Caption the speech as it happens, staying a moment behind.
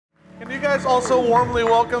Can you guys also warmly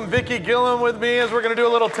welcome Vicki Gillen with me as we're going to do a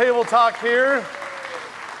little table talk here?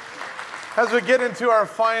 As we get into our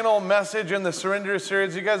final message in the Surrender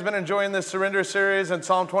series, you guys been enjoying this Surrender series in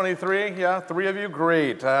Psalm 23? Yeah, 3 of you?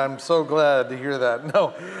 Great. I'm so glad to hear that.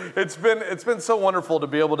 No, it's been so wonderful to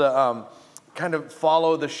be able to kind of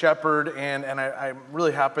follow the shepherd, and I'm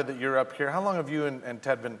really happy that you're up here. How long have you and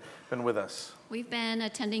Ted been with us? We've been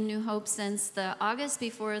attending New Hope since the August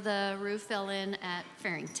before the roof fell in at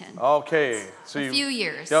Farrington. Okay. So a few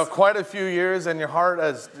years. Yeah, quite a few years, and your heart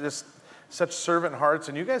has just such servant hearts,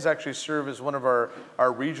 and you guys actually serve as one of our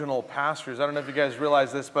regional pastors. I don't know if you guys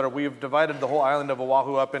realize this, but we've divided the whole island of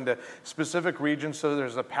Oahu up into specific regions, so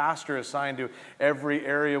there's a pastor assigned to every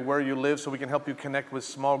area where you live, so we can help you connect with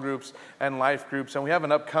small groups and life groups. And we have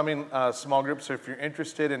an upcoming small group, so if you're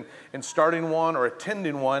interested in starting one or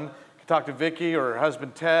attending one, you can talk to Vicki or her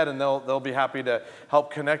husband Ted, and they'll be happy to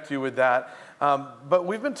help connect you with that. But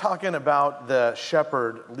we've been talking about the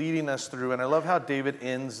shepherd leading us through, and I love how David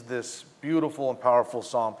ends this beautiful and powerful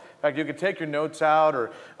psalm. In fact, you can take your notes out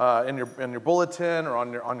or in your bulletin or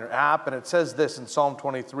on your app, and it says this in Psalm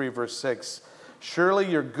 23, verse 6, "Surely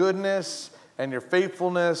your goodness and your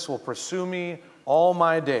faithfulness will pursue me all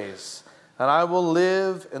my days, and I will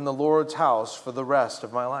live in the Lord's house for the rest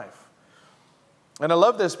of my life." And I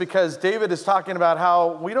love this because David is talking about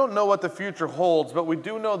how we don't know what the future holds, but we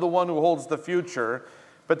do know the one who holds the future.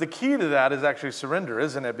 But the key to that is actually surrender,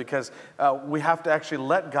 isn't it? Because we have to actually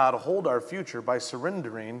let God hold our future by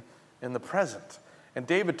surrendering in the present. And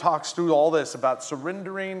David talks through all this about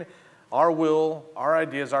surrendering our will, our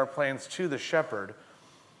ideas, our plans to the shepherd.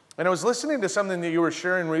 And I was listening to something that you were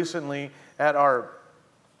sharing recently at our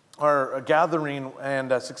gathering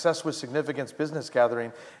and Success with Significance business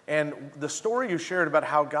gathering, and the story you shared about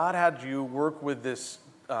how God had you work with this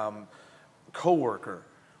coworker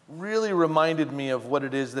really reminded me of what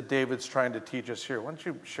it is that David's trying to teach us here. Why don't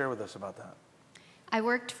you share with us about that? I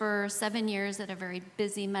worked for 7 years at a very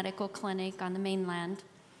busy medical clinic on the mainland.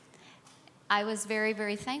 I was very,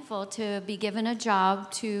 very thankful to be given a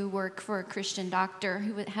job to work for a Christian doctor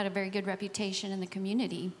who had a very good reputation in the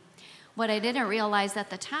community. What I didn't realize at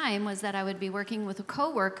the time was that I would be working with a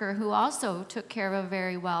coworker who also took care of a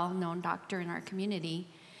very well-known doctor in our community.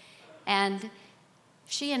 And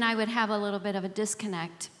she and I would have a little bit of a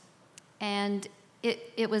disconnect. And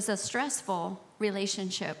it was a stressful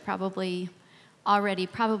relationship, probably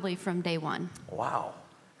from day one. Wow.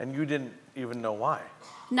 And you didn't even know why?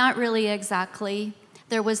 Not really exactly.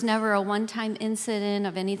 There was never a one-time incident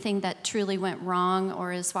of anything that truly went wrong,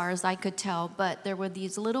 or as far as I could tell, but there were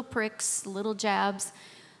these little pricks, little jabs,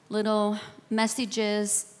 little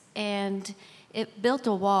messages, and it built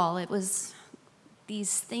a wall. It was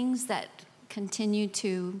these things that continued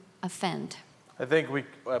to offend. I think we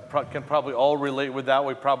can probably all relate with that.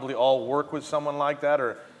 We probably all work with someone like that,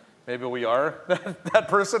 or maybe we are that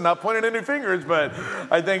person, not pointing any fingers, but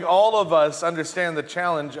I think all of us understand the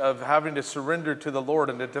challenge of having to surrender to the Lord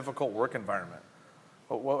in a difficult work environment.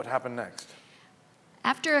 What would happen next?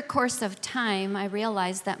 After a course of time, I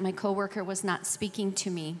realized that my coworker was not speaking to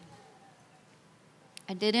me.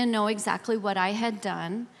 I didn't know exactly what I had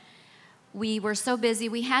done. We were so busy,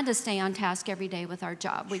 we had to stay on task every day with our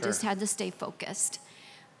job. We just had to stay focused.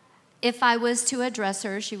 If I was to address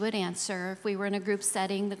her, she would answer. If we were in a group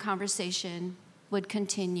setting, the conversation would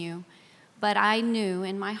continue. But I knew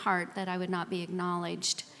in my heart that I would not be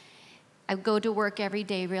acknowledged. I would go to work every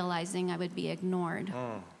day realizing I would be ignored.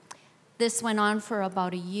 This went on for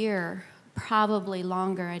about a year, probably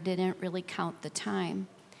longer. I didn't really count the time.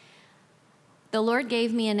 The Lord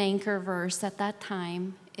gave me an anchor verse at that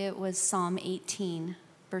time. It was Psalm 18,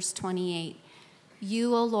 verse 28.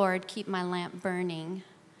 "You, O Lord, keep my lamp burning.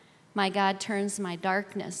 My God turns my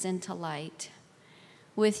darkness into light.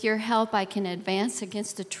 With your help, I can advance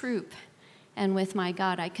against a troop, and with my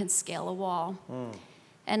God, I can scale a wall."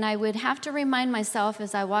 And I would have to remind myself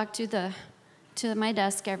as I walked to my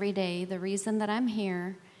desk every day, the reason that I'm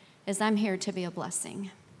here is I'm here to be a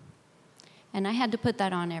blessing. And I had to put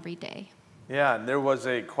that on every day. Yeah, and there was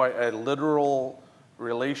quite a literal,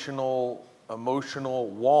 relational, emotional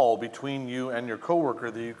wall between you and your coworker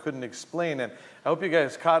that you couldn't explain. And I hope you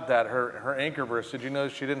guys caught that, her anchor verse. Did you know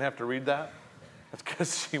she didn't have to read that? That's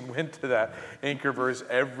because she went to that anchor verse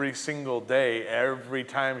every single day, every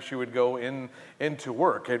time she would go into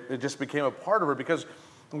work. It just became a part of her, because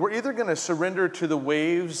we're either going to surrender to the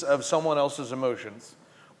waves of someone else's emotions,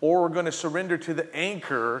 or we're going to surrender to the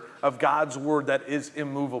anchor of God's word that is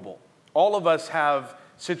immovable. All of us have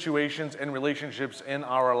situations and relationships in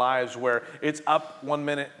our lives where it's up one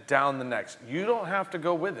minute, down the next. You don't have to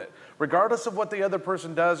go with it. Regardless of what the other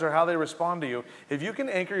person does or how they respond to you, if you can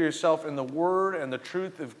anchor yourself in the Word and the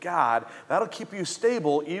truth of God, that'll keep you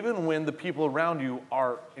stable even when the people around you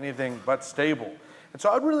are anything but stable. And so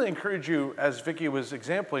I'd really encourage you, as Vicki was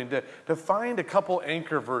exempling, to find a couple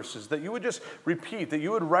anchor verses that you would just repeat, that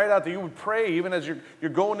you would write out, that you would pray even as you're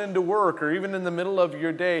going into work or even in the middle of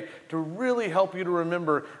your day, to really help you to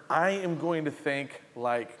remember, I am going to think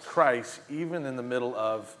like Christ even in the middle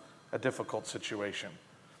of a difficult situation.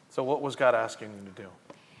 So what was God asking you to do?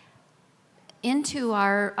 Into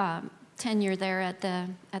our tenure there at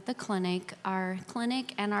the clinic, our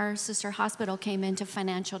clinic and our sister hospital came into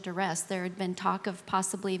financial duress. There had been talk of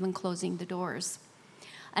possibly even closing the doors.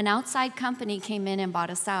 An outside company came in and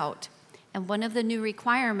bought us out. And one of the new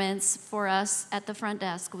requirements for us at the front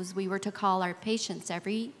desk was we were to call our patients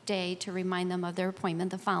every day to remind them of their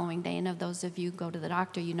appointment the following day. And of those of you who go to the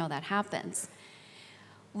doctor, you know that happens.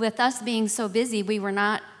 With us being so busy, we were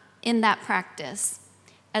not in that practice.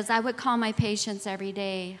 As I would call my patients every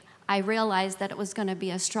day, I realized that it was going to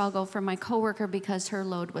be a struggle for my coworker because her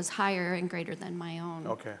load was higher and greater than my own.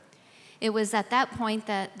 Okay. It was at that point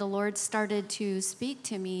that the Lord started to speak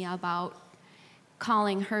to me about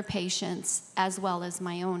calling her patients as well as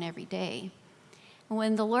my own every day.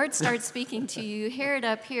 When the Lord starts speaking to you, you hear it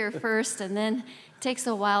up here first, and then it takes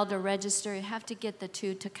a while to register. You have to get the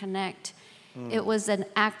two to connect. It was an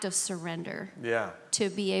act of surrender. Yeah. To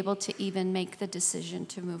be able to even make the decision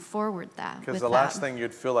to move forward that. Because the last thing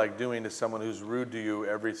you'd feel like doing to someone who's rude to you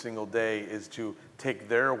every single day is to take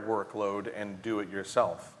their workload and do it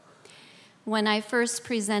yourself. When I first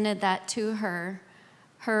presented that to her,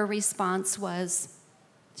 her response was,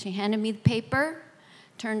 she handed me the paper,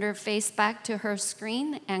 turned her face back to her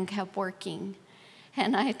screen, and kept working.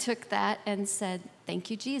 And I took that and said,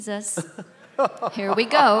 thank you, Jesus. Here we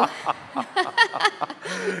go.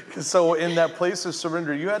 So in that place of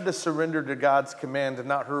surrender, you had to surrender to God's command and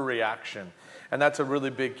not her reaction. And that's a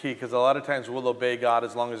really big key, because a lot of times we'll obey God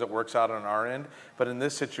as long as it works out on our end. But in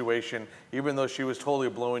this situation, even though she was totally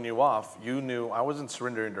blowing you off, you knew I wasn't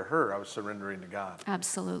surrendering to her, I was surrendering to God.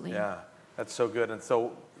 Absolutely. Yeah, that's so good. And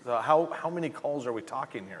so how many calls are we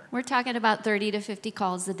talking here? We're talking about 30 to 50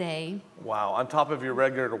 calls a day. Wow, on top of your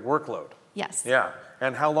regular workload. Yes. Yeah.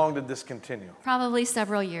 And how long did this continue? Probably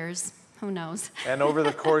several years. Who knows? And over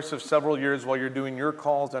the course of several years, while you're doing your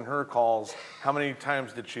calls and her calls, how many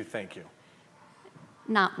times did she thank you?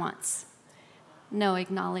 Not once. No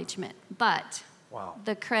acknowledgement. But wow.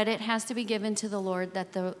 The credit has to be given to the Lord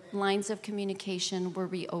that the lines of communication were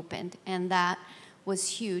reopened. And that was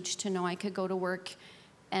huge, to know I could go to work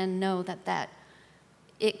and know that that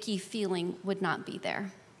icky feeling would not be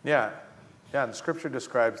there. Yeah. Yeah, and Scripture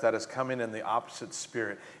describes that as coming in the opposite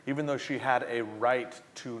spirit. Even though she had a right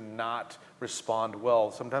to not respond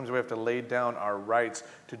well, sometimes we have to lay down our rights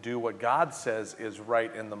to do what God says is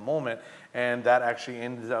right in the moment, and that actually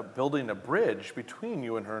ended up building a bridge between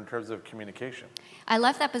you and her in terms of communication. I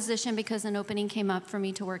left that position because an opening came up for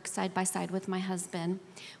me to work side by side with my husband.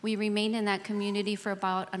 We remained in that community for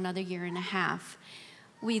about another year and a half.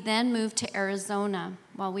 We then moved to Arizona.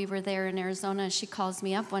 While we were there in Arizona, she calls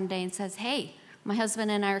me up one day and says, hey, my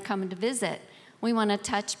husband and I are coming to visit. We want to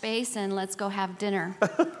touch base and let's go have dinner.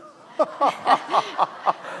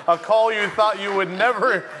 A call you thought you would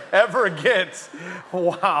never, ever get.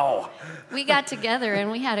 Wow. We got together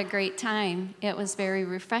and we had a great time. It was very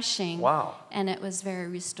refreshing. Wow. And it was very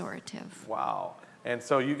restorative. Wow. And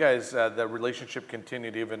so you guys, the relationship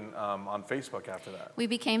continued even on Facebook after that. We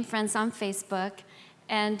became friends on Facebook.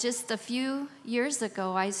 And just a few years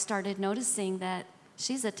ago, I started noticing that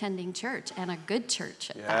she's attending church, and a good church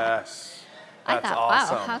at that. Yes. I That's thought,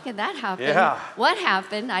 awesome. wow, how could that happen? Yeah. What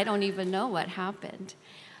happened? I don't even know what happened.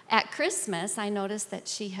 At Christmas, I noticed that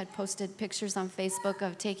she had posted pictures on Facebook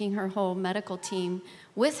of taking her whole medical team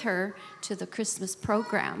with her to the Christmas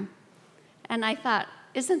program. And I thought,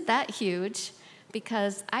 isn't that huge?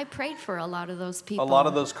 Because I prayed for a lot of those people. A lot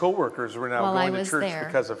of those coworkers were now going to church there.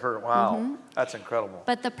 because of her. Wow, Mm-hmm. That's incredible.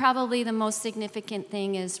 But probably the most significant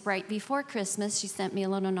thing is right before Christmas, she sent me a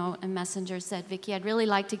little note and Messenger, said, Vicki, I'd really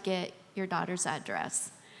like to get your daughter's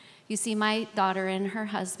address. You see, my daughter and her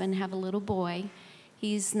husband have a little boy.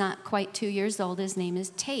 He's not quite 2 years old. His name is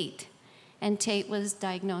Tate. And Tate was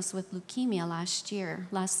diagnosed with leukemia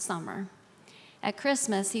last summer. At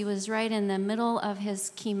Christmas, he was right in the middle of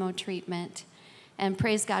his chemo treatment. And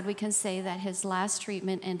praise God, we can say that his last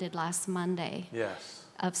treatment ended last Monday. Yes.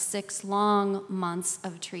 Of 6 long months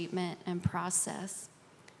of treatment and process.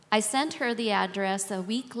 I sent her the address. A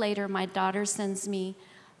week later, my daughter sends me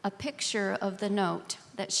a picture of the note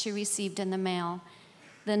that she received in the mail.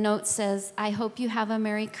 The note says, "I hope you have a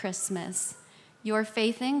Merry Christmas. Your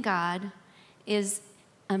faith in God is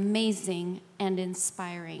amazing and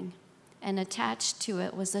inspiring." And attached to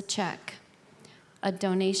it was a check, a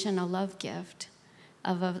donation, a love gift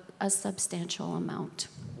of a substantial amount.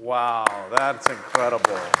 Wow, that's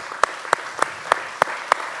incredible.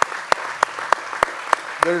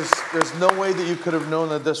 There's no way that you could have known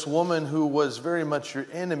that this woman who was very much your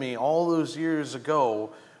enemy all those years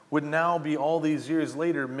ago would now be all these years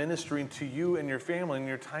later ministering to you and your family in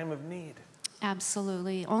your time of need.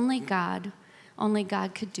 Absolutely. Only God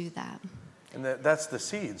could do that. And that's the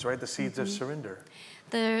seeds, right? The seeds of surrender.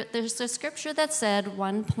 There's a scripture that said,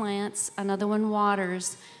 one plants, another one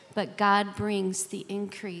waters, but God brings the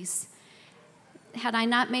increase. Had I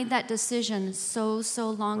not made that decision so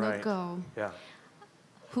long ago,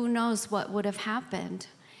 who knows what would have happened?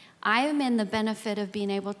 I am in the benefit of being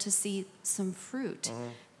able to see some fruit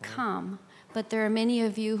come, but there are many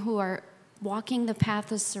of you who are walking the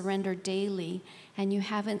path of surrender daily, and you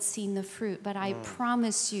haven't seen the fruit. But I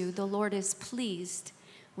promise you, the Lord is pleased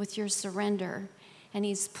with your surrender, and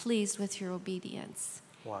He's pleased with your obedience.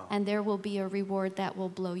 Wow. And there will be a reward that will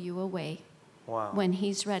blow you away when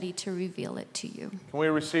He's ready to reveal it to you. Can we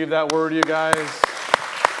receive that word, you guys?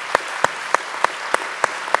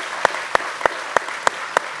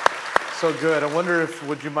 So good. I wonder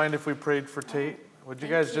would you mind if we prayed for Tate? Would you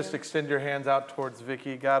guys just extend your hands out towards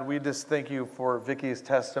Vicki? God, we just thank you for Vicki's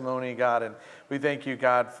testimony, God, and we thank you,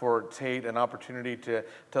 God, for Tate, an opportunity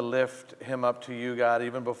to lift him up to you, God,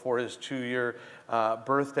 even before his 2-year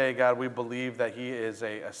birthday. God, we believe that he is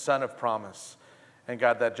a son of promise. And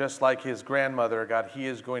God, that just like his grandmother, God, he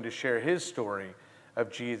is going to share his story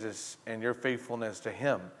of Jesus and your faithfulness to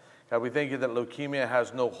him. God, we thank you that leukemia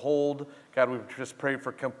has no hold. God, we just pray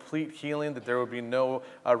for complete healing, that there will be no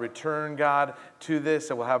return, God, to this,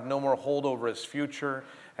 that will have no more hold over his future.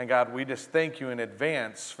 And God, we just thank you in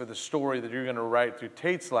advance for the story that you're going to write through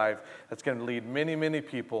Tate's life that's going to lead many, many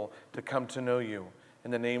people to come to know you.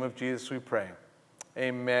 In the name of Jesus we pray.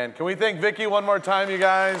 Amen. Can we thank Vicki one more time, you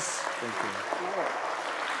guys? Thank you.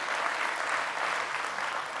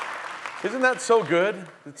 Isn't that so good?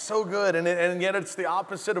 It's so good, and yet it's the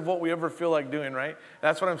opposite of what we ever feel like doing, right?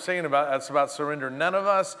 That's what I'm saying about, that's about surrender. None of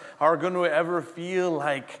us are going to ever feel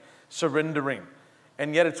like surrendering.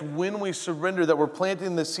 And yet it's when we surrender that we're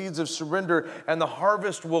planting the seeds of surrender, and the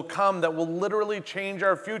harvest will come that will literally change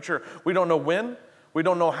our future. We don't know when. We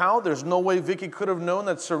don't know how. There's no way Vicki could have known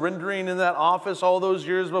that surrendering in that office all those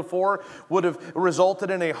years before would have resulted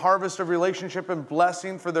in a harvest of relationship and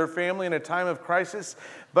blessing for their family in a time of crisis.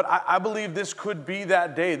 But I believe this could be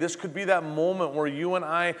that day. This could be that moment where you and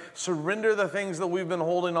I surrender the things that we've been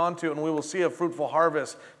holding on to, and we will see a fruitful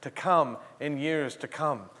harvest to come in years to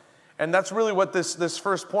come. And that's really what this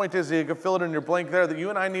first point is. You can fill it in your blank there, that you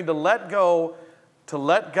and I need to let go to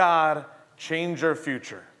let God change our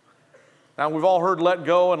future. Now, we've all heard let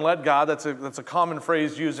go and let God. That's a common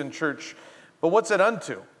phrase used in church. But what's it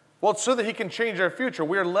unto? Well, it's so that he can change our future.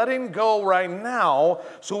 We are letting go right now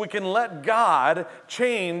so we can let God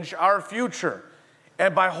change our future.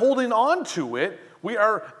 And by holding on to it, we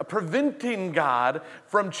are preventing God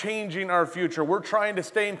from changing our future. We're trying to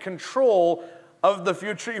stay in control of the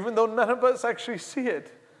future, even though none of us actually see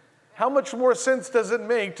it. How much more sense does it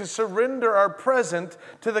make to surrender our present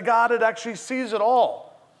to the God that actually sees it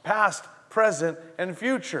all? Past, present, and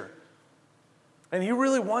future. And he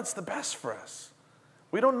really wants the best for us.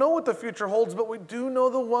 We don't know what the future holds, but we do know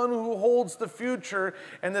the one who holds the future.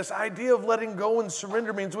 And this idea of letting go and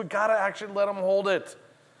surrender means we got to actually let him hold it.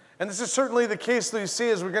 And this is certainly the case that you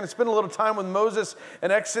see as we're going to spend a little time with Moses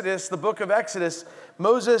in Exodus, the book of Exodus.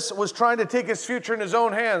 Moses was trying to take his future in his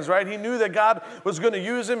own hands, right? He knew that God was going to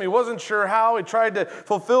use him. He wasn't sure how. He tried to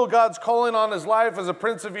fulfill God's calling on his life as a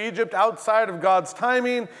prince of Egypt outside of God's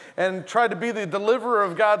timing, and tried to be the deliverer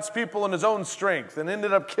of God's people in his own strength, and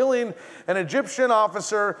ended up killing an Egyptian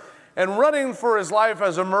officer and running for his life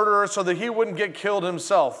as a murderer so that he wouldn't get killed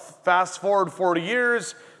himself. Fast forward 40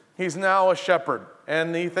 years, he's now a shepherd.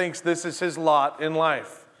 And he thinks this is his lot in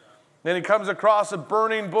life. Then he comes across a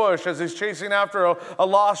burning bush as he's chasing after a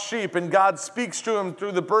lost sheep. And God speaks to him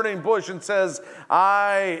through the burning bush and says,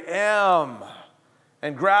 "I am."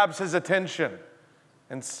 And grabs his attention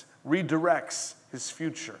and redirects his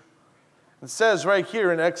future. It says right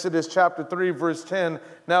here in Exodus chapter 3, verse 10,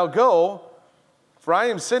 "Now go, for I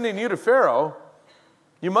am sending you to Pharaoh.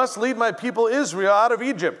 You must lead my people Israel out of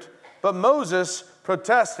Egypt." But Moses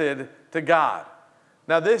protested to God.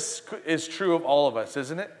 Now, this is true of all of us,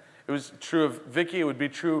 isn't it? It was true of Vicky. It would be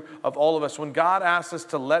true of all of us. When God asks us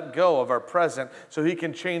to let go of our present so he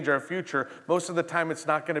can change our future, most of the time it's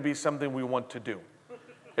not going to be something we want to do.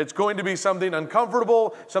 It's going to be something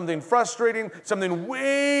uncomfortable, something frustrating, something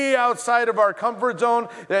way outside of our comfort zone,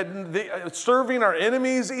 serving our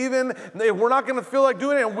enemies even. We're not going to feel like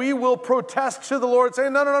doing it, and we will protest to the Lord,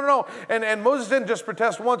 saying, no, no, no, no. And Moses didn't just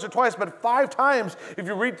protest once or twice, but 5 times. If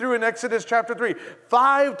you read through in Exodus chapter 3,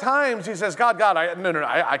 5 times he says, God,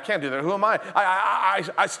 I can't do that. Who am I?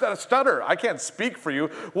 I stutter. I can't speak for you.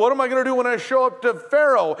 What am I going to do when I show up to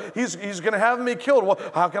Pharaoh? He's going to have me killed. Well,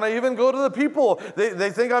 how can I even go to the people? They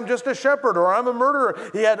think I'm just a shepherd or I'm a murderer.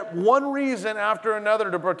 He had one reason after another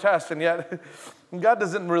to protest, and yet God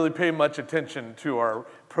doesn't really pay much attention to our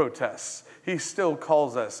protests. He still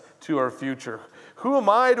calls us to our future. Who am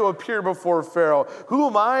I to appear before Pharaoh? Who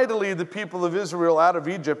am I to lead the people of Israel out of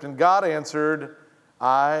Egypt? And God answered,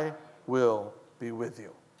 I will be with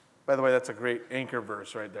you. By the way, that's a great anchor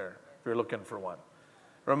verse right there, if you're looking for one.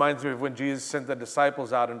 It reminds me of when Jesus sent the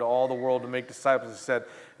disciples out into all the world to make disciples. He said,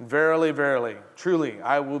 verily, verily, truly,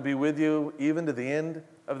 I will be with you even to the end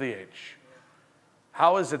of the age.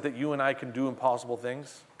 How is it that you and I can do impossible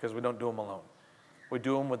things? Because we don't do them alone. We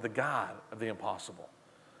do them with the God of the impossible.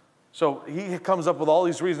 So he comes up with all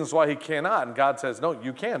these reasons why he cannot. And God says, no,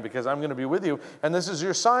 you can, because I'm going to be with you. And this is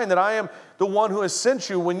your sign that I am the one who has sent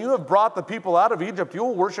you. When you have brought the people out of Egypt, you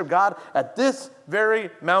will worship God at this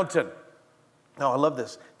very mountain. Now, I love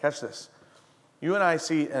this. Catch this. You and I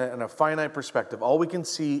see in a finite perspective. All we can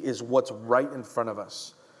see is what's right in front of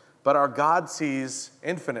us. But our God sees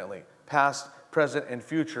infinitely, past, present, and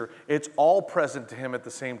future. It's all present to him at the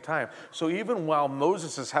same time. So even while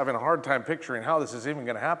Moses is having a hard time picturing how this is even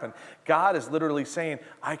going to happen, God is literally saying,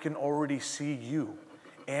 I can already see you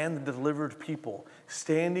and the delivered people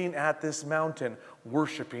standing at this mountain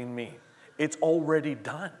worshiping me. It's already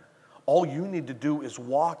done. All you need to do is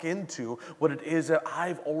walk into what it is that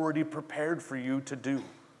I've already prepared for you to do.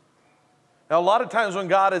 Now, a lot of times when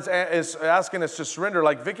God is asking us to surrender,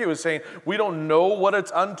 like Vicky was saying, we don't know what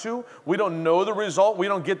it's unto. We don't know the result. We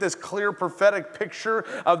don't get this clear prophetic picture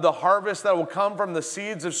of the harvest that will come from the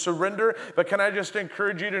seeds of surrender. But can I just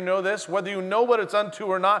encourage you to know this? Whether you know what it's unto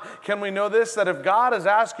or not, can we know this? That if God is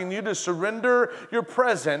asking you to surrender your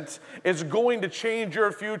present, it's going to change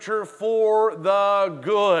your future for the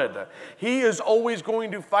good. He is always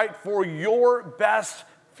going to fight for your best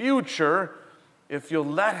future if you'll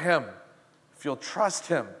let him. If you'll trust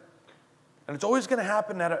him. And it's always going to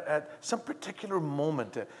happen at some particular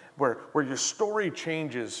moment where your story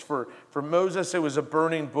changes. For Moses, it was a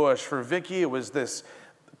burning bush. For Vicky, it was this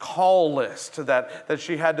call list that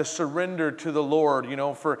she had to surrender to the Lord. You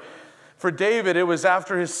know, for David, it was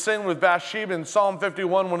after his sin with Bathsheba in Psalm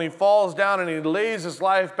 51 when he falls down and he lays his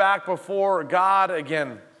life back before God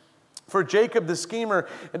again. For Jacob, the schemer,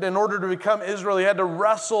 and in order to become Israel, he had to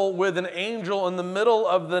wrestle with an angel in the middle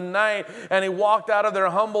of the night, and he walked out of there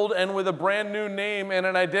humbled and with a brand new name and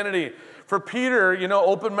an identity. For Peter, you know,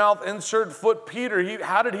 open mouth, insert foot Peter,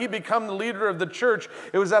 how did he become the leader of the church?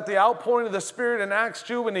 It was at the outpouring of the Spirit in Acts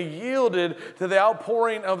 2 when he yielded to the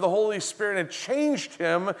outpouring of the Holy Spirit and changed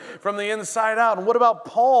him from the inside out. And what about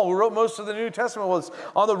Paul, who wrote most of the New Testament, was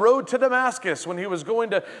on the road to Damascus when he was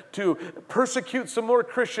going to persecute some more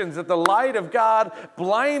Christians, that the light of God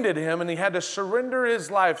blinded him and he had to surrender his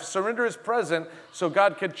life, surrender his present so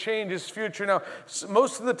God could change his future. Now,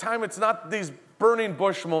 most of the time it's not these burning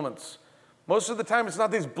bush moments. Most of the time, it's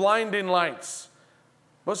not these blinding lights.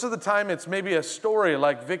 Most of the time, it's maybe a story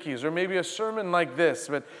like Vicky's or maybe a sermon like this.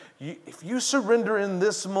 But if you surrender in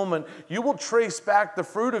this moment, you will trace back the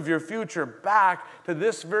fruit of your future back to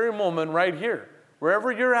this very moment right here,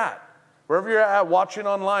 wherever you're at watching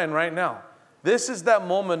online right now. This is that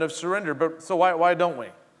moment of surrender. But so why don't we?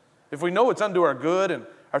 If we know it's unto our good and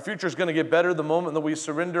our future is going to get better the moment that we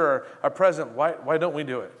surrender our present, why don't we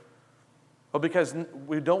do it? Well, because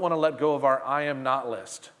we don't want to let go of our I am not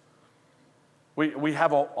list. We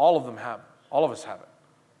have all of us have it.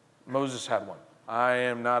 Moses had one. I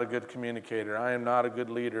am not a good communicator. I am not a good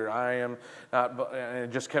leader. I am not, and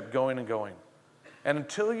it just kept going and going. And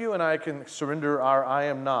until you and I can surrender our I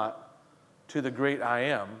am not to the great I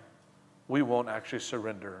am, we won't actually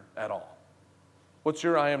surrender at all. What's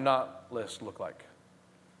your I am not list look like?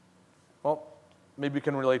 Well, maybe you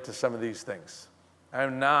can relate to some of these things.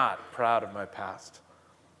 I'm not proud of my past.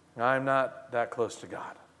 I'm not that close to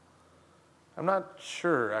God. I'm not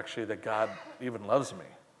sure, actually, that God even loves me.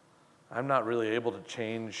 I'm not really able to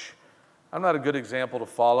change. I'm not a good example to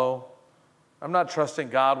follow. I'm not trusting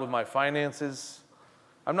God with my finances.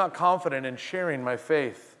 I'm not confident in sharing my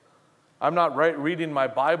faith. I'm not reading my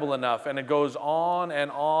Bible enough. And it goes on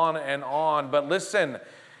and on and on. But listen,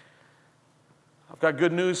 I've got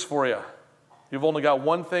good news for you. You've only got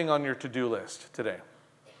one thing on your to-do list today.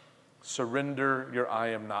 Surrender your I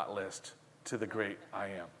am not list to the great I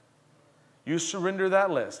am. You surrender that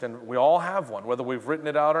list, and we all have one, whether we've written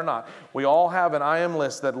it out or not. We all have an I am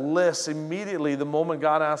list that lists immediately the moment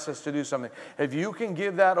God asks us to do something. If you can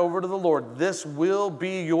give that over to the Lord, this will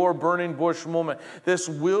be your burning bush moment. This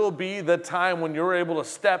will be the time when you're able to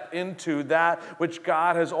step into that which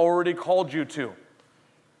God has already called you to.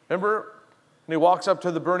 Remember, when he walks up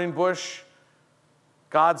to the burning bush,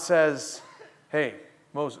 God says, hey,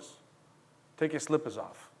 Moses, take your slippers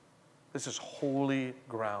off. This is holy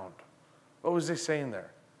ground. What was he saying there?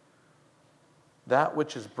 That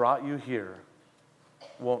which has brought you here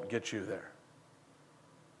won't get you there.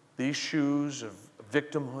 These shoes of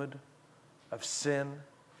victimhood, of sin,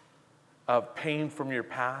 of pain from your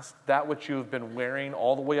past, that which you have been wearing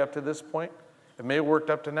all the way up to this point, it may have worked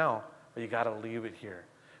up to now, but you got to leave it here.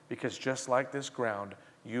 Because just like this ground,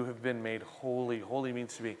 you have been made holy. Holy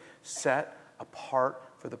means to be set apart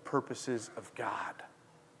for the purposes of God.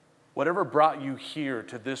 Whatever brought you here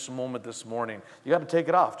to this moment this morning, you got to take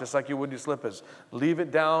it off, just like you would your slippers. Leave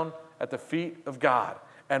it down at the feet of God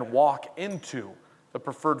and walk into the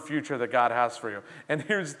preferred future that God has for you. And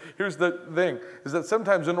here's the thing, is that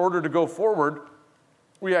sometimes in order to go forward,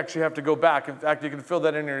 we actually have to go back. In fact, you can fill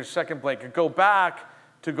that in your second blank. Go back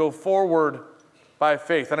to go forward by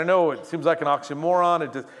faith. And I know it seems like an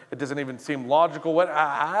oxymoron. It doesn't even seem logical.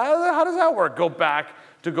 How does that work? Go back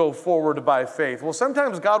to go forward by faith. Well,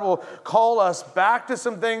 sometimes God will call us back to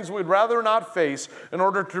some things we'd rather not face in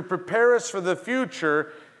order to prepare us for the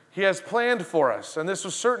future he has planned for us. And this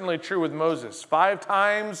was certainly true with Moses. 5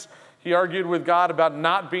 times he argued with God about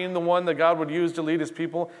not being the one that God would use to lead his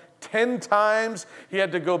people. 10 times he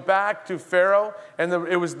had to go back to Pharaoh, and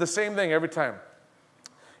it was the same thing every time.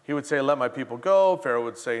 He would say, let my people go. Pharaoh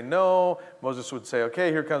would say no. Moses would say,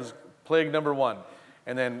 okay, here comes plague number 1.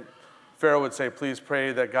 And then Pharaoh would say, please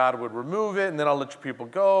pray that God would remove it, and then I'll let your people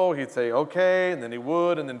go. He'd say, okay, and then he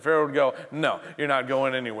would, and then Pharaoh would go, no, you're not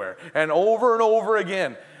going anywhere. And over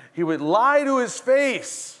again, he would lie to his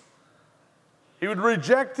face. He would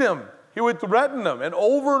reject him. He would threaten him. And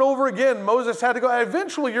over again, Moses had to go.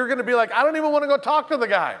 Eventually, you're going to be like, I don't even want to go talk to the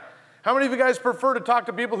guy. How many of you guys prefer to talk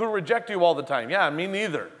to people who reject you all the time? Yeah, me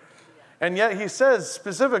neither. And yet he says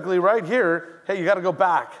specifically right here, hey, you got to go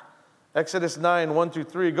back. Exodus 9,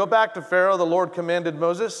 1-3. Go back to Pharaoh, the Lord commanded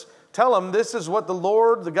Moses. Tell him, this is what the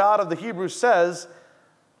Lord, the God of the Hebrews, says.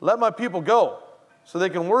 Let my people go so they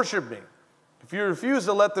can worship me. If you refuse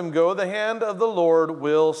to let them go, the hand of the Lord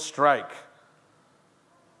will strike.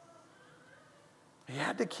 He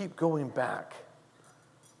had to keep going back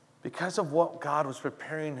because of what God was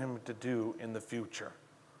preparing him to do in the future.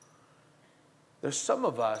 There's some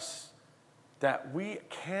of us that we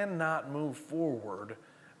cannot move forward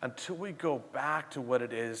until we go back to what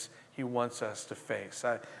it is he wants us to face.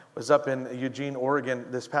 I was up in Eugene, Oregon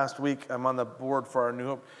this past week. I'm on the board for our New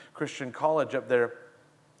Hope Christian College up there.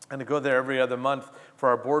 And to go there every other month for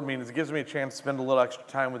our board meetings, it gives me a chance to spend a little extra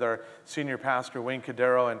time with our senior pastor, Wayne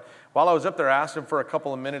Cordiero. And while I was up there, I asked him for a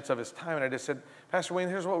couple of minutes of his time. And I just said, Pastor Wayne,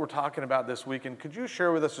 here's what we're talking about this week. And could you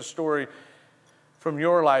share with us a story from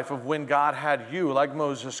your life of when God had you, like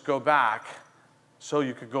Moses, go back so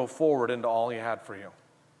you could go forward into all he had for you?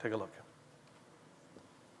 Take a look.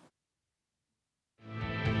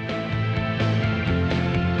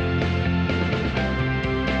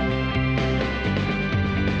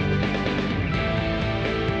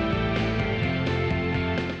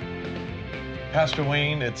 Pastor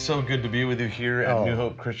Wayne, it's so good to be with you here at New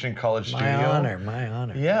Hope Christian College Studio. My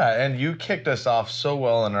honor. Yeah, and you kicked us off so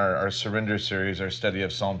well in our Surrender series, our study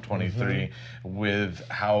of Psalm 23, with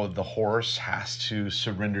how the horse has to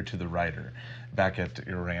surrender to the rider back at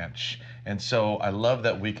your ranch. And so I love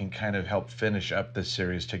that we can kind of help finish up this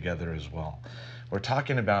series together as well. We're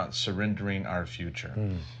talking about surrendering our future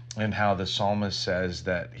and how the psalmist says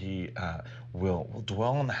that he will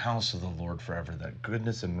dwell in the house of the Lord forever, that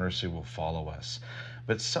goodness and mercy will follow us.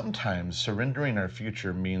 But sometimes surrendering our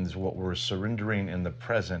future means what we're surrendering in the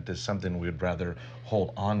present is something we'd rather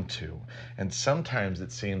hold on to. And sometimes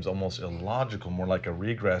it seems almost illogical, more like a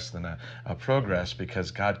regress than a progress,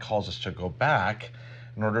 because God calls us to go back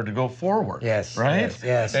in order to go forward. Yes. Right?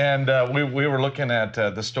 Yes. And we were looking at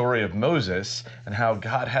the story of Moses and how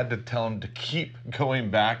God had to tell him to keep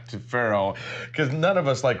going back to Pharaoh, because none of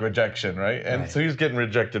us like rejection, right? And so he's getting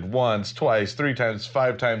rejected once, twice, 3 times,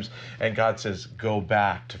 5 times, and God says, go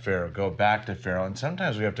back to Pharaoh, go back to Pharaoh. And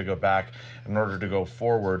sometimes we have to go back in order to go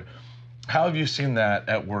forward. How have you seen that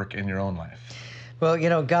at work in your own life?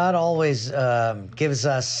 Well, God always gives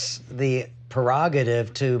us the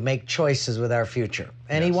prerogative to make choices with our future.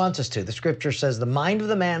 And He wants us to. The scripture says, the mind of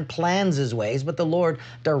the man plans his ways, but the Lord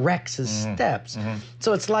directs his steps.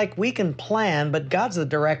 So it's like we can plan, but God's the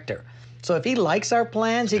director. So if He likes our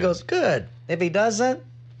plans, He goes, good. If He doesn't,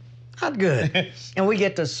 not good. And we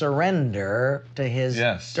get to surrender to His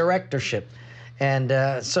directorship.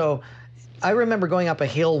 And so I remember going up a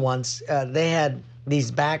hill once. They had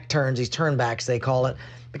these back turns, these turnbacks they call it,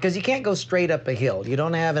 because you can't go straight up a hill. You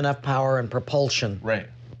don't have enough power and propulsion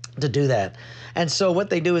to do that. And so what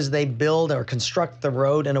they do is they build or construct the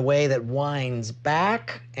road in a way that winds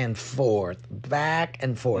back and forth, back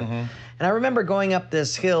and forth. And I remember going up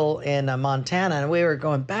this hill in Montana, and we were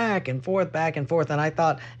going back and forth, and I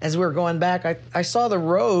thought, as we were going back, I saw the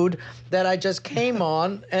road that I just came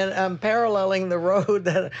on, and I'm paralleling the road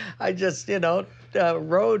that I just,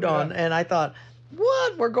 rode on, and I thought,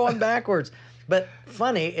 what? We're going backwards. But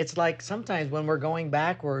funny, it's like sometimes when we're going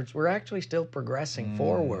backwards, we're actually still progressing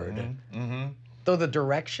forward. Though the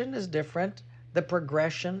direction is different, the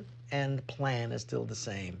progression and plan is still the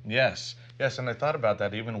same. Yes, and I thought about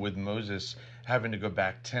that even with Moses having to go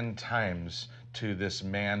back 10 times to this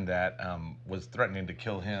man that was threatening to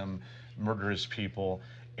kill him, murder his people,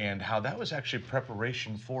 and how that was actually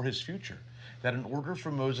preparation for his future. That in order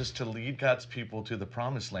for Moses to lead God's people to the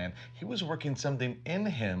promised land, he was working something in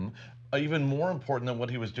him even more important than what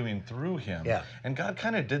he was doing through him. And God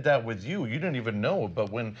kind of did that with you. You didn't even know,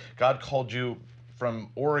 but when God called you from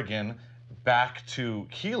Oregon back to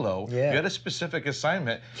Hilo, you had a specific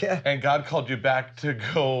assignment, and God called you back to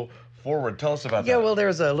go forward. Tell us about that. Yeah, well, there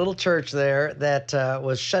was a little church there that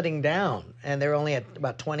was shutting down, and they were only at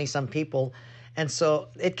about 20-some people. And so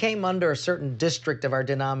it came under a certain district of our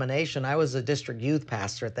denomination. I was a district youth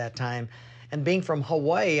pastor at that time. And being from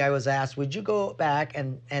Hawaii, I was asked, would you go back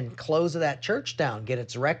and close that church down, get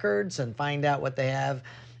its records and find out what they have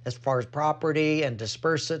as far as property and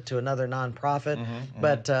disperse it to another nonprofit?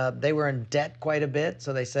 But they were in debt quite a bit.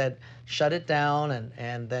 So they said, shut it down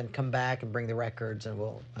and then come back and bring the records and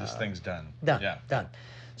we'll... this thing's done. Done.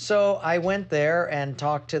 So I went there and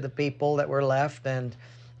talked to the people that were left, and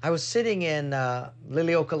I was sitting in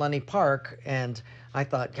Liliuokalani Park, and I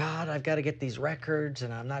thought, God, I've got to get these records,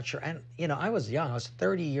 and I'm not sure. And, I was young. I was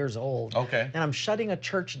 30 years old. And I'm shutting a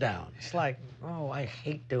church down. It's like, oh, I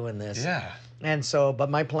hate doing this. And so, but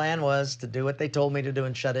my plan was to do what they told me to do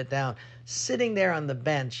and shut it down. Sitting there on the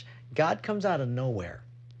bench, God comes out of nowhere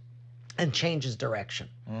and changes direction.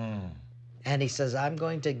 And He says, I'm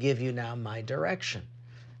going to give you now my direction.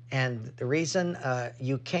 And the reason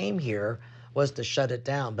you came here was to shut it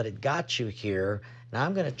down, but it got you here. Now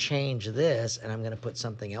I'm going to change this, and I'm going to put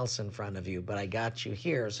something else in front of you, but I got you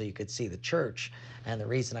here so you could see the church. And the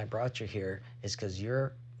reason I brought you here is because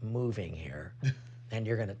you're moving here, and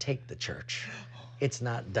you're going to take the church. It's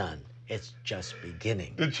not done. It's just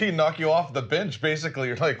beginning. Did she knock you off the bench, basically?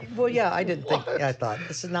 You're like, well, yeah, I didn't think, I thought,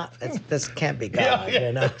 this can't be God,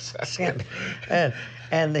 Exactly.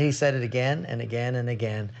 And He said it again and again and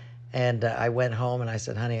again. And I went home and I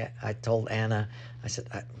said, honey, I told Anna, I said,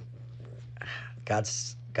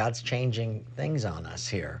 God's changing things on us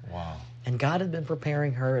here. Wow. And God had been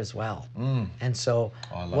preparing her as well. And so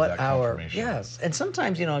I love that confirmation. And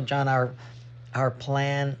sometimes, John, our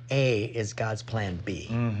plan A is God's plan B.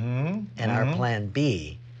 And our plan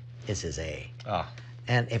B is His A.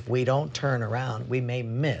 And if we don't turn around, we may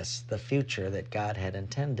miss the future that God had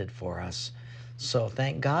intended for us. So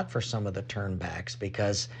thank God for some of the turnbacks,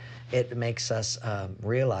 because it makes us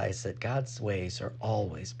realize that God's ways are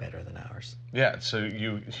always better than ours. Yeah, so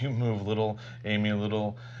you move little Amy,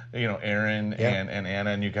 little, Aaron and Anna,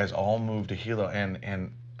 and you guys all moved to Hilo.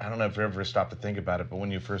 And I don't know if you ever stopped to think about it, but when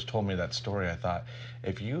you first told me that story, I thought,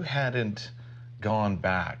 if you hadn't gone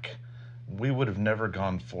back, we would have never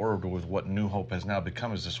gone forward with what New Hope has now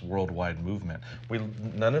become as this worldwide movement.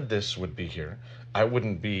 None of this would be here. I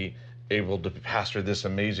wouldn't be able to pastor this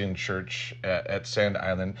amazing church at Sand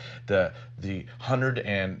Island, the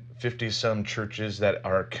 150-some churches that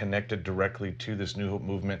are connected directly to this New Hope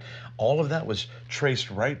movement. All of that was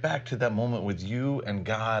traced right back to that moment with you and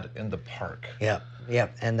God in the park. Yeah,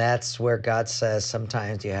 and that's where God says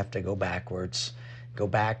sometimes you have to go backwards, go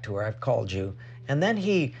back to where I've called you. And then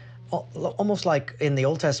He, almost like in the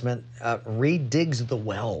Old Testament, redigs the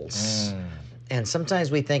wells. And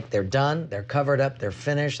sometimes we think they're done, they're covered up, they're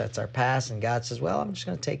finished, that's our past. And God says, well, I'm just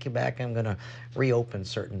going to take you back. I'm going to reopen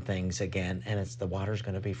certain things again. And the water's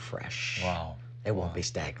going to be fresh. Wow. It won't be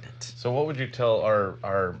stagnant. So what would you tell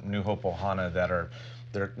our New Hope Ohana that are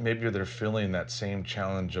maybe they're feeling that same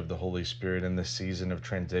challenge of the Holy Spirit in this season of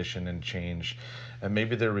transition and change. And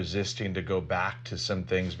maybe they're resisting to go back to some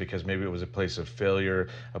things because maybe it was a place of failure,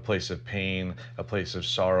 a place of pain, a place of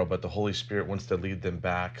sorrow, but the Holy Spirit wants to lead them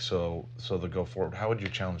back so they'll go forward. How would you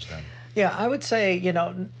challenge them? Yeah, I would say,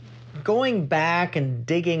 going back and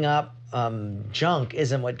digging up junk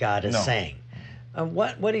isn't what God is saying.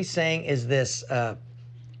 What he's saying is this: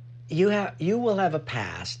 you will have a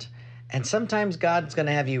past, and sometimes God's going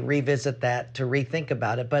to have you revisit that to rethink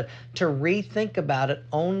about it, but to rethink about it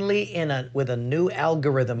only with a new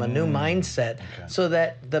algorithm, a new mindset, so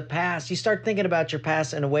that the past, you start thinking about your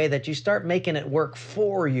past in a way that you start making it work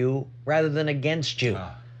for you rather than against you.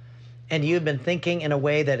 And you've been thinking in a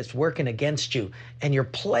way that it's working against you, and you're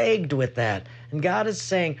plagued with that. And God is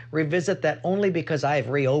saying, revisit that only because I've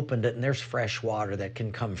reopened it, and there's fresh water that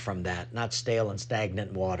can come from that, not stale and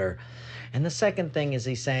stagnant water. And the second thing is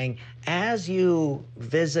he's saying, as you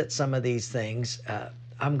visit some of these things,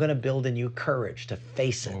 I'm going to build in you courage to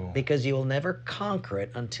face it, because you will never conquer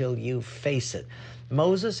it until you face it.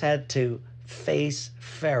 Moses had to face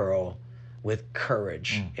Pharaoh with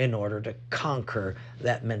courage in order to conquer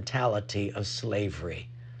that mentality of slavery.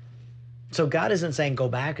 So God isn't saying go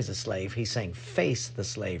back as a slave. He's saying face the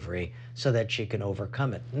slavery so that you can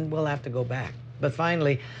overcome it. And we'll have to go back. But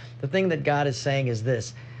finally, the thing that God is saying is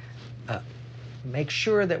this: make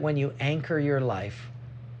sure that when you anchor your life,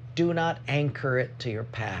 do not anchor it to your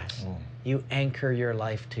past. You anchor your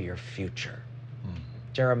life to your future.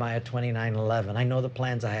 Jeremiah 29:11. I know the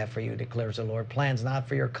plans I have for you, declares the Lord. Plans not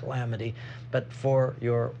for your calamity, but for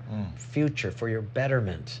your future, for your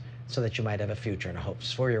betterment, so that you might have a future and a hope.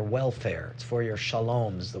 It's for your welfare. It's for your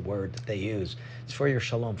shalom, is the word that they use. It's for your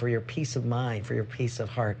shalom, for your peace of mind, for your peace of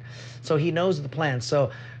heart. So he knows the plan.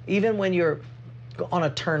 So even when you're on a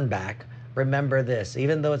turn back, remember this: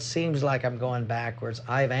 even though it seems like I'm going backwards,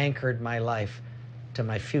 I've anchored my life to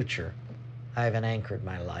my future. I haven't anchored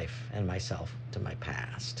my life and myself to my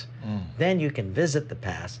past. Then you can visit the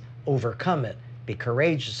past, overcome it, be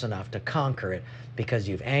courageous enough to conquer it, because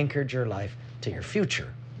you've anchored your life to your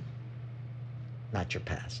future, not your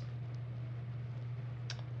past.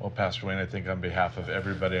 Well, Pastor Wayne, I think on behalf of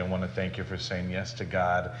everybody, I want to thank you for saying yes to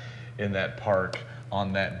God in that park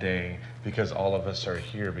on that day, because all of us are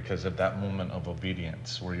here because of that moment of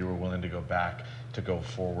obedience where you were willing to go back, to go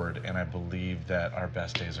forward, and I believe that our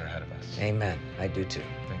best days are ahead of us. Amen. I do too.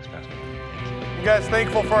 Thanks, Pastor. Thank You guys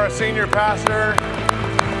thankful for our senior pastor?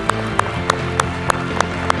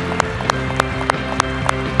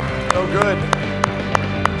 So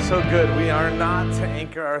good. So good. We are not to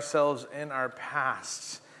anchor ourselves in our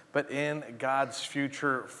past, but in God's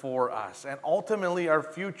future for us. And ultimately, our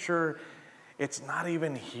future, it's not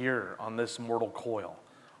even here on this mortal coil.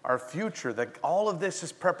 Our future, that all of this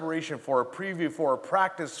is preparation for, a preview for, a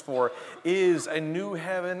practice for, is a new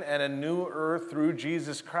heaven and a new earth through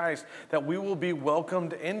Jesus Christ that we will be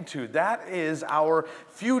welcomed into. That is our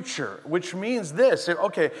future, which means this: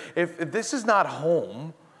 okay, if this is not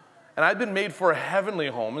home, and I've been made for a heavenly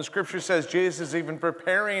home, and Scripture says Jesus is even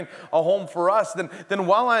preparing a home for us, then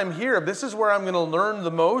while I'm here, if this is where I'm going to learn the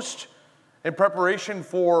most in preparation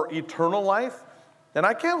for eternal life, then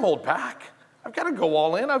I can't hold back. I've got to go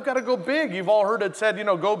all in. I've got to go big. You've all heard it said,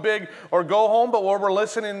 go big or go home. But what we're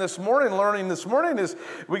learning this morning is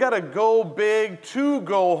we got to go big to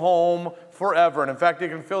go home forever. And in fact, you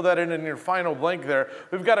can fill that in your final blank there.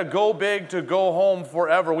 We've got to go big to go home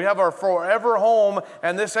forever. We have our forever home,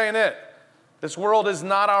 and this ain't it. This world is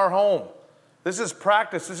not our home. This is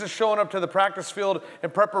practice. This is showing up to the practice field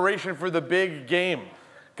in preparation for the big game.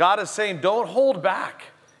 God is saying, don't hold back.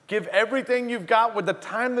 Give everything you've got with the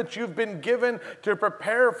time that you've been given to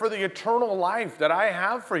prepare for the eternal life that I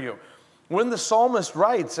have for you. When the psalmist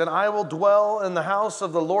writes, and I will dwell in the house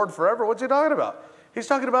of the Lord forever, what's he talking about? He's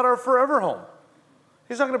talking about our forever home.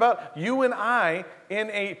 He's talking about you and I in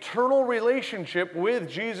an eternal relationship with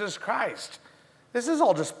Jesus Christ. This is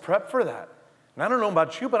all just prep for that. And I don't know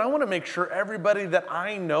about you, but I want to make sure everybody that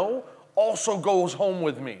I know also goes home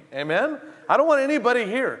with me. Amen? I don't want anybody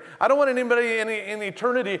here. I don't want anybody in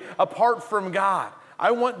eternity apart from God.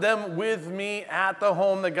 I want them with me at the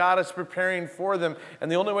home that God is preparing for them.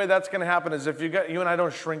 And the only way that's going to happen is if you and I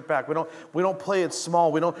don't shrink back. We don't play it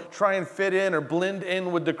small. We don't try and fit in or blend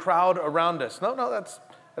in with the crowd around us. No,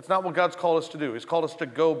 that's not what God's called us to do. He's called us to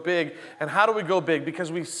go big. And how do we go big?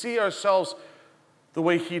 Because we see ourselves the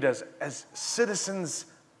way He does, as citizens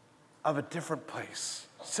of a different place,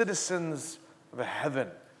 citizens of a heaven.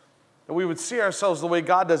 That we would see ourselves the way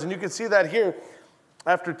God does. And you can see that here.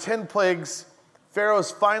 After 10 plagues, Pharaoh's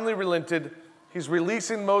finally relented. He's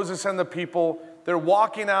releasing Moses and the people. they're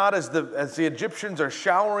walking out as the Egyptians are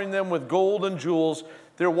showering them with gold and jewels.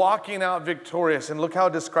 They're walking out victorious. And look how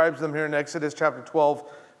it describes them here in Exodus chapter 12,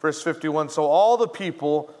 verse 51. So all the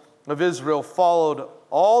people of Israel followed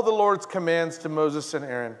all the Lord's commands to Moses and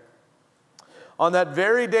Aaron. On that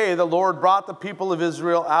very day, the Lord brought the people of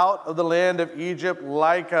Israel out of the land of Egypt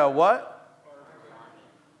like a what?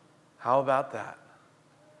 How about that?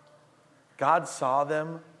 God saw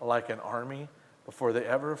them like an army before they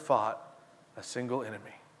ever fought a single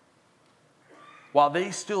enemy. While they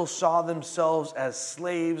still saw themselves as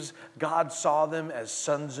slaves, God saw them as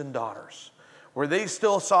sons and daughters. Where they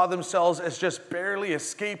still saw themselves as just barely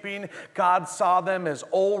escaping, God saw them as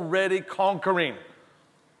already conquering.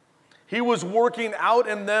 He was working out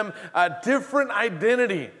in them a different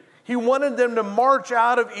identity. He wanted them to march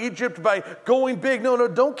out of Egypt by going big. No,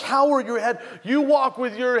 don't cower your head. You walk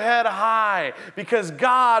with your head high because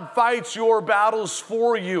God fights your battles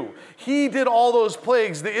for you. He did all those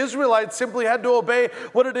plagues. The Israelites simply had to obey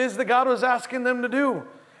what it is that God was asking them to do.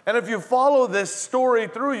 And if you follow this story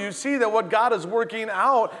through, you see that what God is working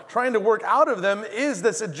out, trying to work out of them, is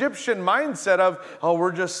this Egyptian mindset of, oh,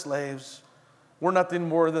 we're just slaves. We're nothing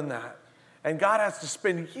more than that. And God has to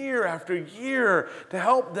spend year after year to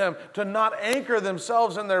help them to not anchor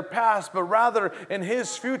themselves in their past, but rather in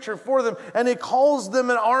His future for them. And He calls them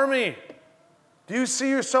an army. Do you see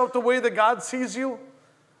yourself the way that God sees you?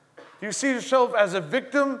 Do you see yourself as a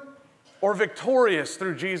victim or victorious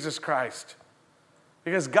through Jesus Christ?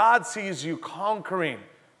 Because God sees you conquering,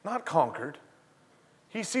 not conquered.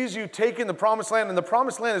 He sees you taking the promised land, and the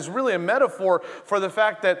promised land is really a metaphor for the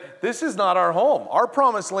fact that this is not our home. Our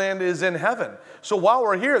promised land is in heaven. So while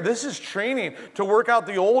we're here, this is training to work out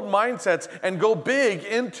the old mindsets and go big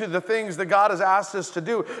into the things that God has asked us to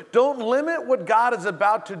do. Don't limit what God is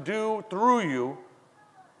about to do through you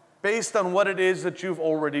based on what it is that you've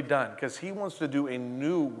already done, because He wants to do a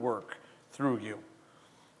new work through you.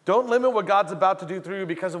 Don't limit what God's about to do through you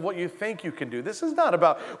because of what you think you can do. This is not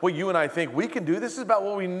about what you and I think we can do. This is about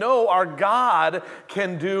what we know our God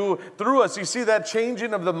can do through us. You see that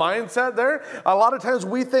changing of the mindset there? A lot of times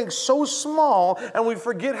we think so small and we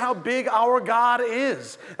forget how big our God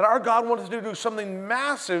is. And our God wants to do something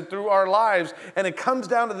massive through our lives. And it comes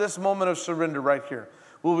down to this moment of surrender right here.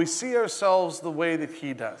 Will we see ourselves the way that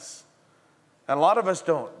He does? And a lot of us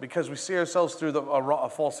don't, because we see ourselves through a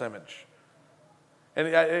false image. And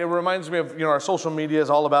it reminds me of, our social media is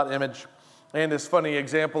all about image. And this funny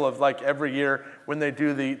example of like every year when they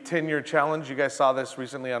do the 10-year challenge, you guys saw this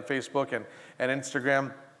recently on Facebook and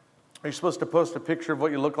Instagram. You're supposed to post a picture of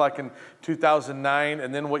what you look like in 2009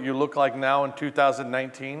 and then what you look like now in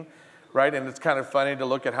 2019, right? And it's kind of funny to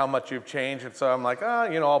look at how much you've changed. And so I'm like,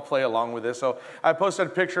 I'll play along with this. So I posted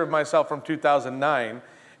a picture of myself from 2009,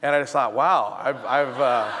 and I just thought, wow,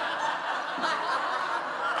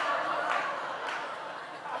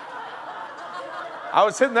 I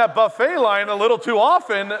was hitting that buffet line a little too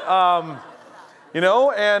often, and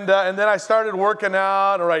then I started working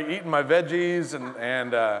out, or eating my veggies, and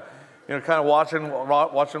kind of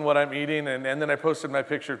watching what I'm eating, and then I posted my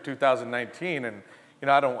picture of 2019, and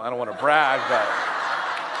I don't want to brag, but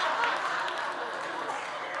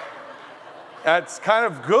it's kind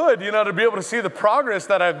of good, to be able to see the progress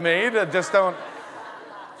that I've made. I just don't.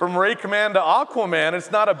 From Rayman to Aquaman,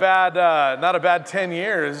 it's not a bad 10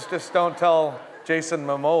 years. Just don't tell Jason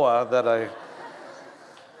Momoa that I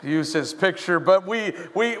used his picture. But we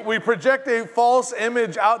project a false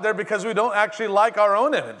image out there because we don't actually like our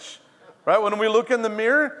own image, right? When we look in the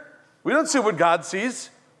mirror, we don't see what God sees.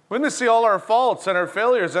 We don't see all our faults and our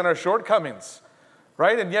failures and our shortcomings,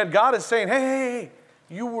 right? And yet God is saying, hey,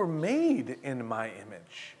 you were made in my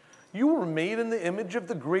image. You were made in the image of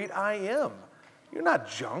the great I am. You're not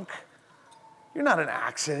junk. You're not an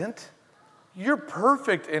accident. You're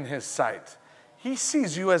perfect in His sight. He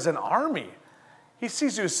sees you as an army. He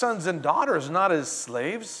sees you as sons and daughters, not as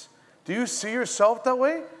slaves. Do you see yourself that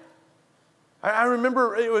way? I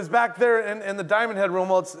remember it was back there in the Diamond Head room.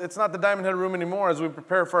 Well, it's not the Diamond Head room anymore as we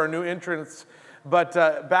prepare for our new entrance. But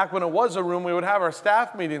back when it was a room, we would have our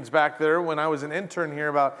staff meetings back there when I was an intern here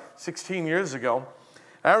about 16 years ago.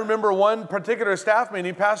 And I remember one particular staff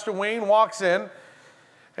meeting, Pastor Wayne walks in,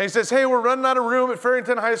 and he says, hey, we're running out of room at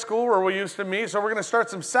Farrington High School where we used to meet, so we're going to start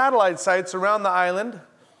some satellite sites around the island.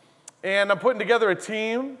 And I'm putting together a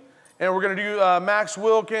team, and we're going to do Max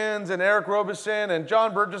Wilkins and Eric Robeson, and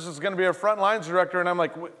Jon Burgess is going to be our front lines director. And I'm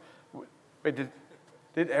like, wait,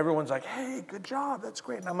 did everyone's like, hey, good job, that's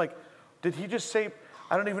great. And I'm like, did he just say,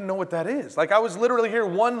 I don't even know what that is. Like, I was literally here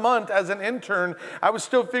 1 month as an intern. I was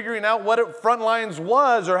still figuring out what Frontlines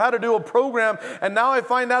was or how to do a program. And now I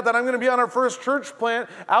find out that I'm going to be on our first church plant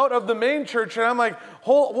out of the main church. And I'm like,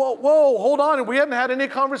 whoa, hold on. And we hadn't had any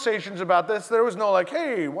conversations about this. There was no like,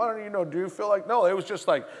 hey, why don't you do you feel like? No, it was just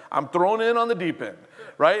like, I'm thrown in on the deep end.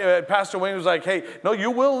 Right? Pastor Wayne was like, hey, no,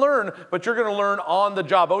 you will learn, but you're going to learn on the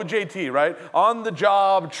job. OJT, right? On the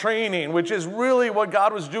job training, which is really what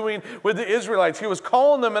God was doing with the Israelites. He was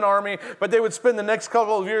calling them an army, but they would spend the next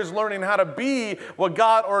couple of years learning how to be what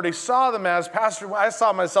God already saw them as. I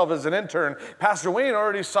saw myself as an intern. Pastor Wayne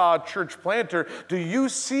already saw a church planter. Do you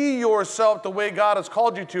see yourself the way God has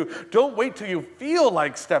called you to? Don't wait till you feel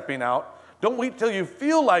like stepping out. Don't wait till you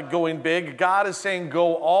feel like going big. God is saying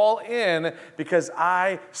go all in because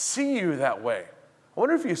I see you that way. I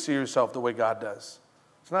wonder if you see yourself the way God does.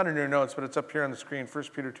 It's not in your notes, but it's up here on the screen. 1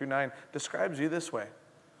 Peter 2:9 describes you this way.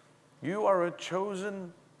 You are a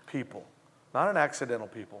chosen people, not an accidental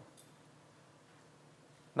people.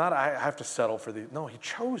 Not I have to settle for these. No, he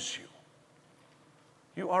chose you.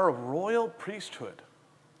 You are a royal priesthood.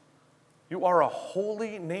 You are a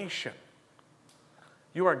holy nation.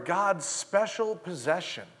 You are God's special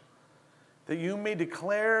possession, that you may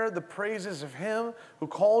declare the praises of him who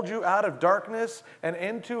called you out of darkness and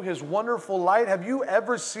into his wonderful light. Have you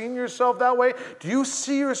ever seen yourself that way? Do you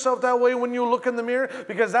see yourself that way when you look in the mirror?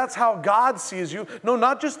 Because that's how God sees you. No,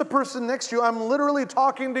 not just the person next to you. I'm literally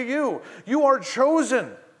talking to you. You are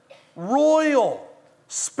chosen, royal,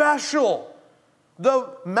 special.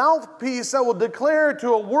 The mouthpiece that will declare to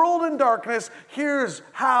a world in darkness, here's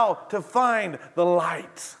how to find the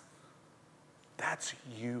light. That's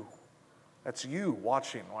you. That's you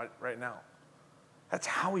watching right now. That's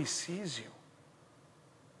how he sees you.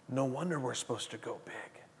 No wonder we're supposed to go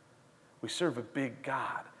big. We serve a big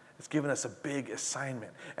God. It's given us a big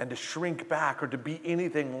assignment. And to shrink back or to be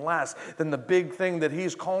anything less than the big thing that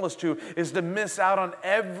he's called us to is to miss out on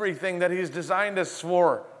everything that he's designed us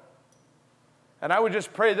for. And I would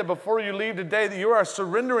just pray that before you leave today that you are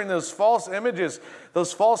surrendering those false images,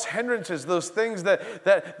 those false hindrances, those things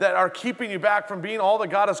that are keeping you back from being all that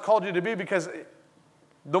God has called you to be. Because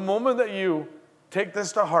the moment that you take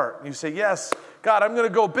this to heart and you say, yes, God, I'm going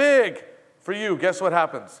to go big for you, guess what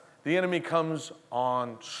happens? The enemy comes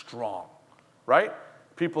on strong, right?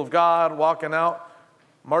 People of God walking out,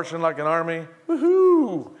 marching like an army.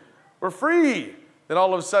 Woohoo! We're free. Then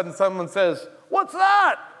all of a sudden someone says, what's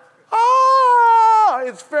that? Ah,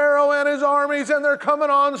 it's Pharaoh and his armies, and they're coming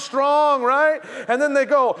on strong, right? And then they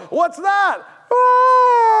go, what's that?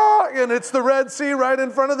 Ah, and it's the Red Sea right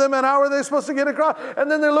in front of them, and how are they supposed to get across? And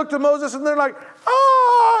then they look to Moses, and they're like,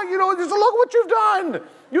 just look what you've done.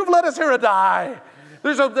 You've led us here to die.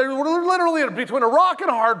 We're literally between a rock and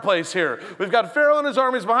a hard place here. We've got Pharaoh and his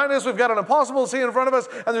armies behind us. We've got an impossible sea in front of us,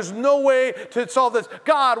 and there's no way to solve this.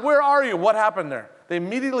 God, where are you? What happened there? They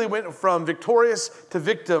immediately went from victorious to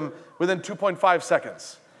victim within 2.5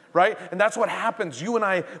 seconds, right? And that's what happens. You and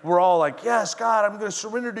I were all like, yes, God, I'm going to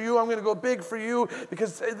surrender to you. I'm going to go big for you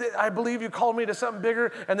because I believe you called me to something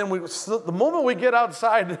bigger. And then the moment we get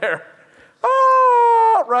outside there,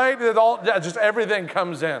 right? Just everything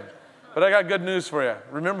comes in. But I got good news for you.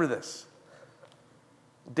 Remember this.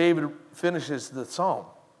 David finishes the psalm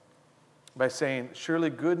by saying, surely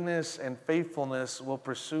goodness and faithfulness will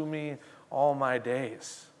pursue me all my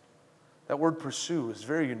days. That word pursue is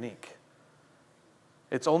very unique.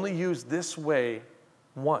 It's only used this way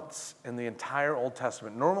once in the entire Old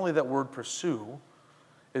Testament. Normally that word pursue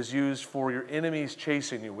is used for your enemies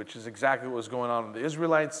chasing you, which is exactly what was going on with the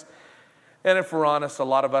Israelites. And if we're honest, a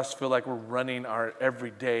lot of us feel like we're running our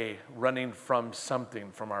every day, running from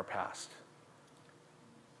something from our past.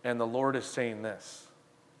 And the Lord is saying this,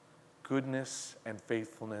 goodness and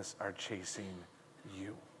faithfulness are chasing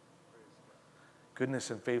you.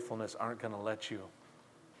 Goodness and faithfulness aren't going to let you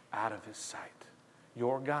out of his sight.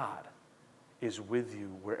 Your God is with you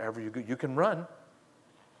wherever you go. You can run,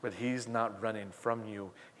 but he's not running from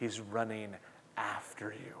you. He's running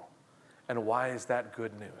after you. And why is that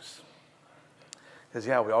good news? Because,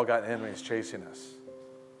 yeah, we all got enemies chasing us.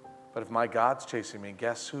 But if my God's chasing me,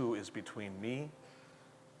 guess who is between me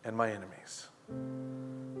and my enemies?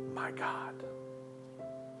 My God.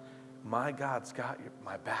 My God's got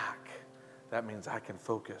my back. That means I can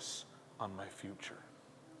focus on my future.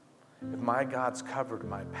 If my God's covered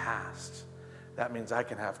my past, that means I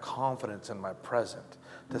can have confidence in my present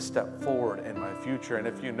to step forward in my future. And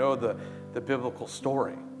if you know the biblical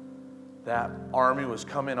story, that army was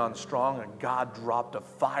coming on strong, and God dropped a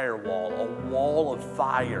firewall, a wall of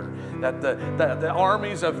fire that the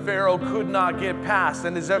armies of Pharaoh could not get past.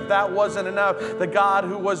 And as if that wasn't enough, the God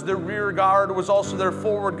who was their rear guard was also their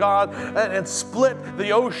forward guard, and split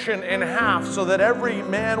the ocean in half so that every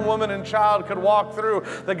man, woman, and child could walk through.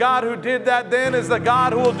 The God who did that then is the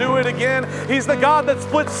God who will do it again. He's the God that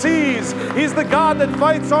splits seas. He's the God that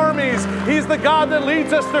fights armies. He's the God that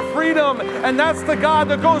leads us to freedom. And that's the God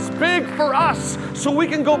that goes big for us so we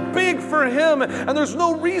can go big for Him. And there's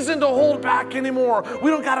no reason to hold back anymore.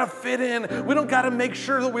 We don't got to fit in. We don't got to make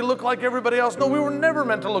sure that we look like everybody else. No, we were never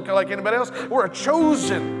meant to look like anybody else. We're a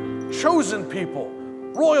chosen people,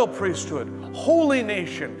 royal priesthood, holy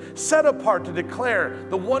nation, set apart to declare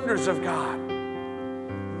the wonders of God.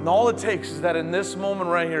 And all it takes is that in this moment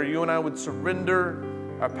right here, you and I would surrender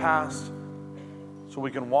our past so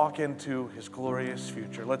we can walk into His glorious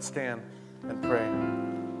future. Let's stand and pray.